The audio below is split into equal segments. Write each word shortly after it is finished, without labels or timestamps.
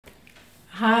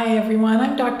Hi everyone,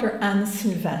 I'm Dr. Anne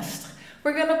Sylvestre.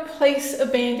 We're going to place a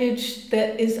bandage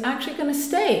that is actually going to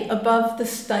stay above the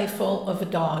stifle of a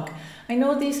dog. I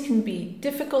know these can be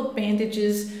difficult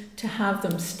bandages to have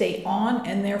them stay on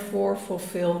and therefore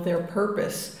fulfill their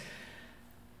purpose.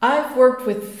 I've worked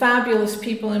with fabulous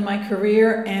people in my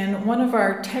career, and one of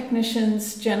our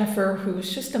technicians, Jennifer,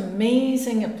 who's just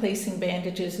amazing at placing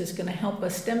bandages, is going to help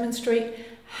us demonstrate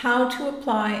how to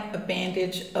apply a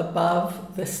bandage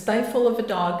above the stifle of a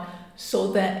dog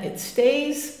so that it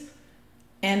stays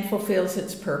and fulfills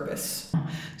its purpose.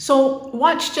 So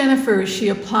watch Jennifer as she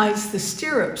applies the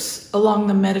stirrups along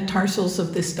the metatarsals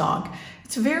of this dog.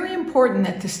 It's very important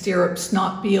that the stirrups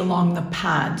not be along the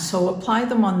pad, so apply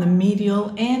them on the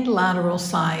medial and lateral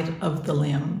side of the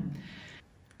limb.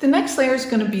 The next layer is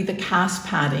going to be the cast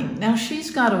padding. Now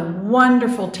she's got a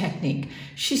wonderful technique.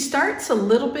 She starts a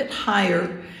little bit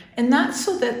higher, and that's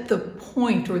so that the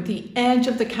point or the edge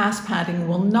of the cast padding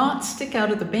will not stick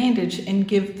out of the bandage and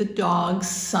give the dog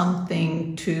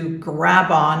something to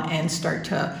grab on and start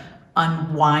to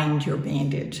unwind your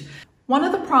bandage. One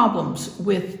of the problems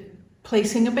with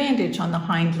placing a bandage on the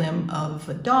hind limb of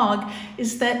a dog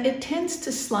is that it tends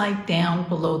to slide down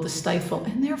below the stifle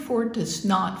and therefore does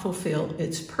not fulfill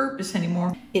its purpose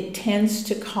anymore. It tends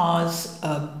to cause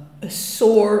a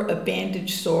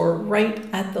bandage sore right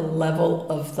at the level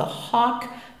of the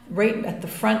hock, right at the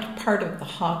front part of the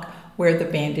hock where the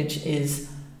bandage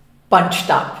is bunched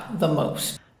up the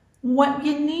most. What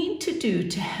you need to do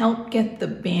to help get the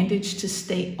bandage to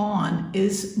stay on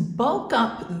is bulk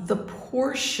up the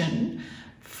portion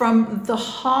from the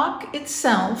hock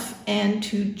itself and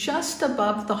to just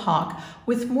above the hock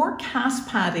with more cast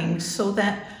padding, so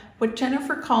that what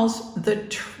Jennifer calls the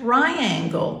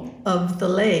triangle of the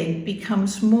leg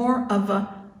becomes more of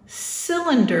a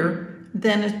cylinder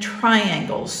than a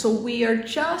triangle. So we are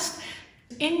just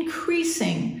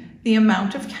increasing the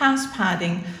amount of cast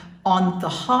padding on the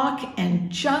hock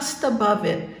and just above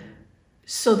it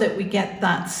so that we get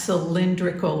that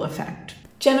cylindrical effect.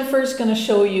 Jennifer's going to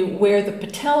show you where the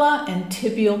patella and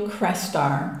tibial crest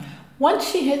are. Once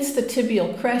she hits the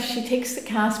tibial crest, she takes the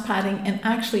cast padding and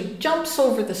actually jumps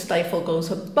over the stifle, goes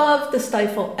above the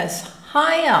stifle as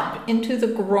high up into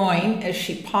the groin as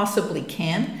she possibly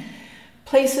can,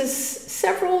 places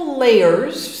several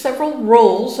layers, several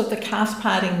rolls of the cast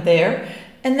padding there,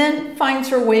 and then finds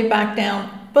her way back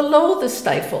down below the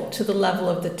stifle to the level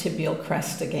of the tibial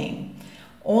crest again,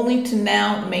 only to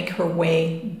now make her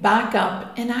way back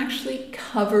up and actually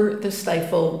cover the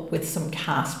stifle with some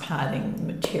cast padding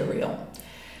material.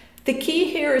 The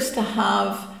key here is to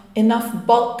have enough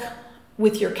bulk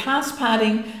with your cast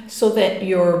padding so that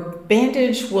your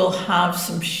bandage will have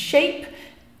some shape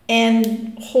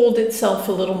and hold itself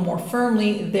a little more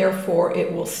firmly, therefore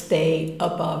it will stay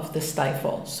above the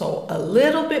stifle. So a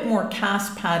little bit more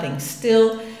cast padding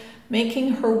still,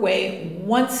 making her way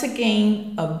once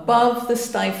again above the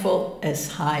stifle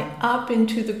as high up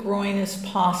into the groin as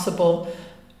possible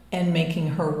and making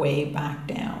her way back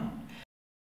down.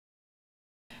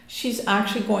 She's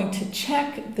actually going to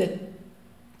check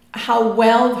how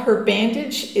well her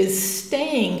bandage is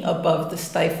staying above the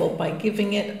stifle by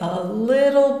giving it a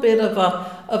little bit of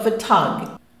a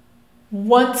tug.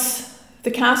 Once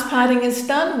the cast padding is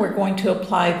done, we're going to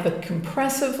apply the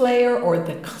compressive layer or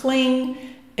the cling.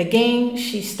 Again,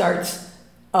 she starts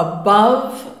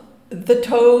above the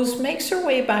toes, makes her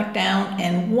way back down,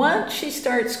 and once she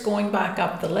starts going back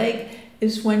up the leg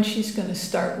is when she's going to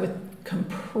start with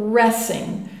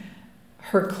compressing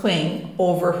her cling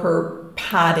over her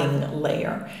padding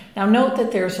layer. Now note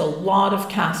that there's a lot of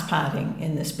cast padding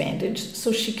in this bandage,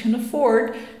 so she can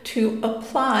afford to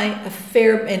apply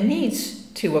needs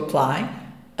to apply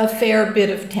a fair bit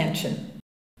of tension.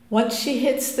 Once she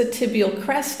hits the tibial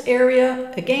crest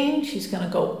area, again, she's going to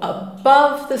go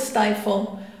above the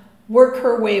stifle, work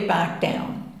her way back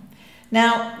down.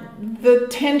 Now, the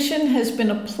tension has been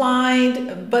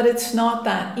applied, but it's not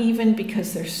that even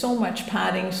because there's so much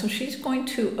padding. So she's going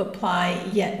to apply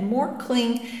yet more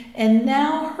cling, and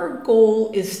now her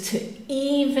goal is to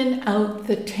even out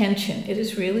the tension. It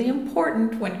is really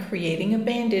important when creating a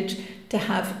bandage to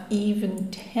have even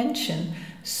tension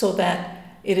so that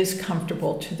it is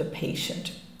comfortable to the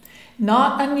patient.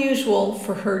 Not unusual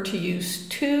for her to use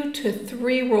 2 to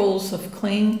 3 rolls of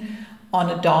cling on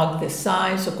a dog this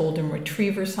size, a golden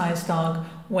retriever size dog,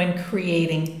 when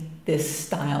creating this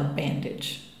style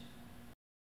bandage.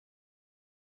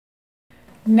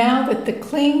 Now that the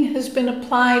cling has been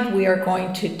applied, we are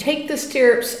going to take the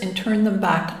stirrups and turn them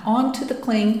back onto the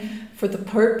cling for the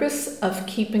purpose of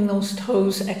keeping those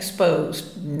toes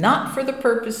exposed, not for the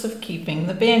purpose of keeping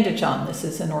the bandage on. This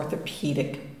is an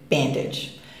orthopedic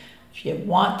bandage. If you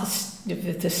want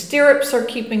if the stirrups are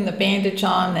keeping the bandage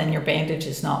on, then your bandage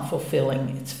is not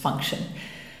fulfilling its function.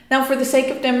 Now, for the sake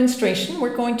of demonstration,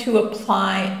 we're going to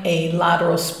apply a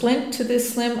lateral splint to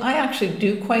this limb. I actually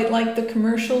do quite like the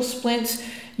commercial splints.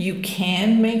 You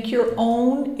can make your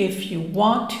own if you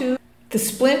want to. The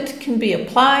splint can be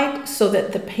applied so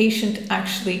that the patient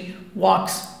actually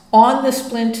walks on the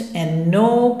splint and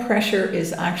no pressure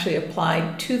is actually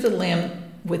applied to the limb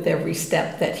with every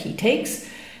step that he takes.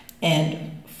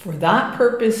 And for that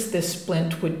purpose, this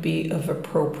splint would be of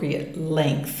appropriate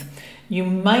length. You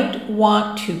might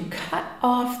want to cut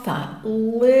off that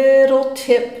little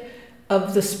tip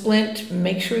of the splint.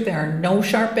 Make sure there are no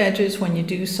sharp edges when you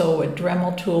do so. A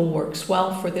Dremel tool works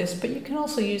well for this, but you can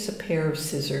also use a pair of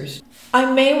scissors.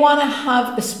 I may want to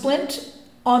have a splint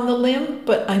on the limb,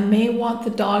 but I may want the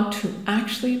dog to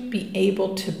actually be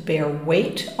able to bear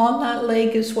weight on that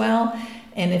leg as well.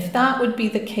 And if that would be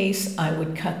the case, I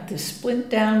would cut the splint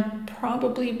down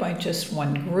probably by just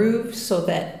one groove so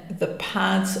that the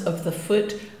pads of the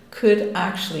foot could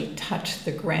actually touch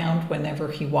the ground whenever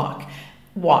he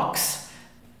walks.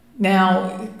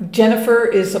 Now, Jennifer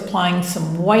is applying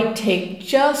some white tape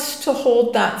just to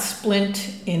hold that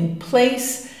splint in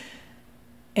place.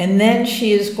 And then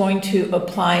she is going to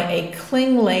apply a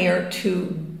cling layer to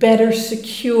better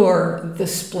secure the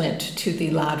splint to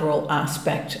the lateral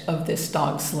aspect of this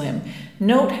dog's limb.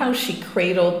 Note how she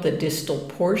cradled the distal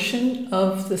portion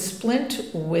of the splint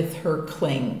with her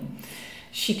cling.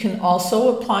 She can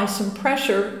also apply some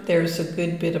pressure. There's a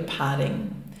good bit of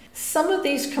padding. Some of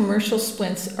these commercial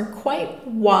splints are quite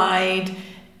wide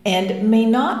and may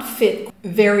not fit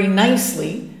very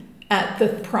nicely at the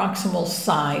proximal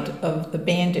side of the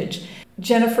bandage.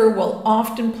 Jennifer will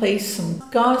often place some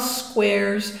gauze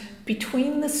squares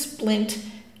between the splint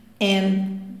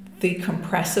and the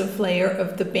compressive layer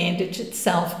of the bandage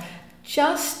itself,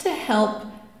 just to help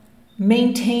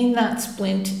maintain that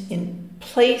splint in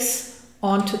place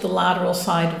onto the lateral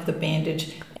side of the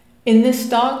bandage. In this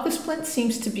dog, the splint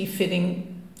seems to be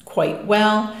fitting quite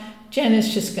well. Jen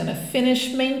is just going to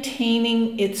finish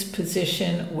maintaining its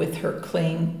position with her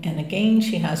cling. And again,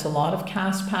 she has a lot of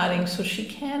cast padding, so she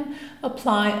can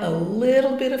apply a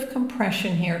little bit of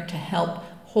compression here to help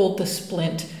hold the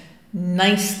splint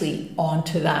nicely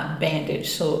onto that bandage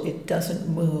so it doesn't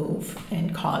move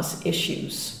and cause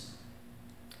issues.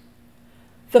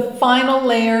 The final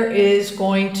layer is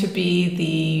going to be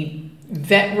the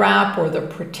vet wrap or the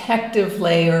protective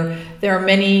layer. There are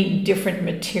many different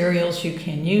materials you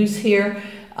can use here.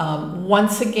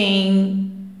 Once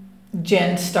again,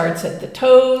 Jen starts at the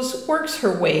toes, works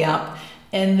her way up,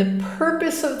 and the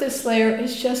purpose of this layer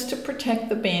is just to protect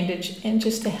the bandage and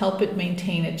just to help it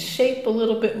maintain its shape a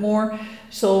little bit more.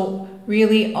 So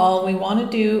really all we want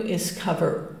to do is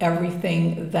cover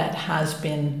everything that has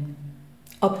been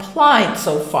applied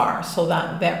so far. So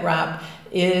that vet wrap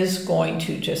is going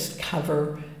to just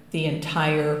cover the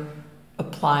entire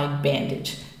applied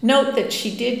bandage. Note that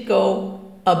she did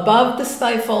go above the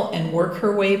stifle and work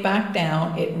her way back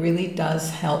down. It really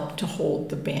does help to hold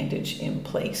the bandage in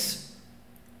place.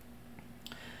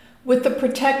 With the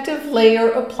protective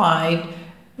layer applied,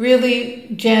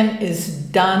 really Jen is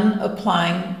done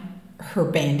applying her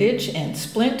bandage and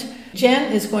splint.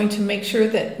 Jen is going to make sure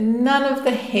that none of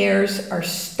the hairs are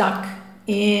stuck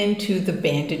into the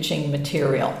bandaging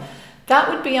material. That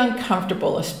would be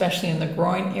uncomfortable, especially in the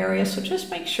groin area, so just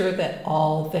make sure that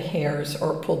all the hairs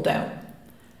are pulled out.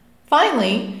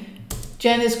 Finally,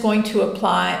 Jen is going to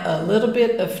apply a little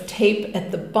bit of tape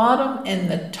at the bottom and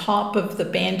the top of the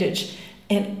bandage,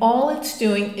 and all it's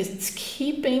doing is it's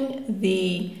keeping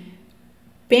the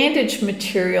bandage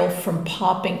material from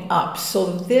popping up. So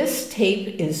this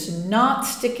tape is not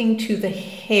sticking to the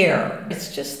hair.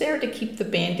 It's just there to keep the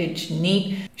bandage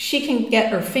neat. She can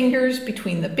get her fingers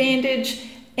between the bandage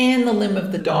and the limb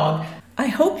of the dog. I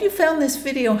hope you found this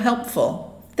video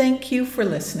helpful. Thank you for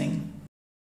listening.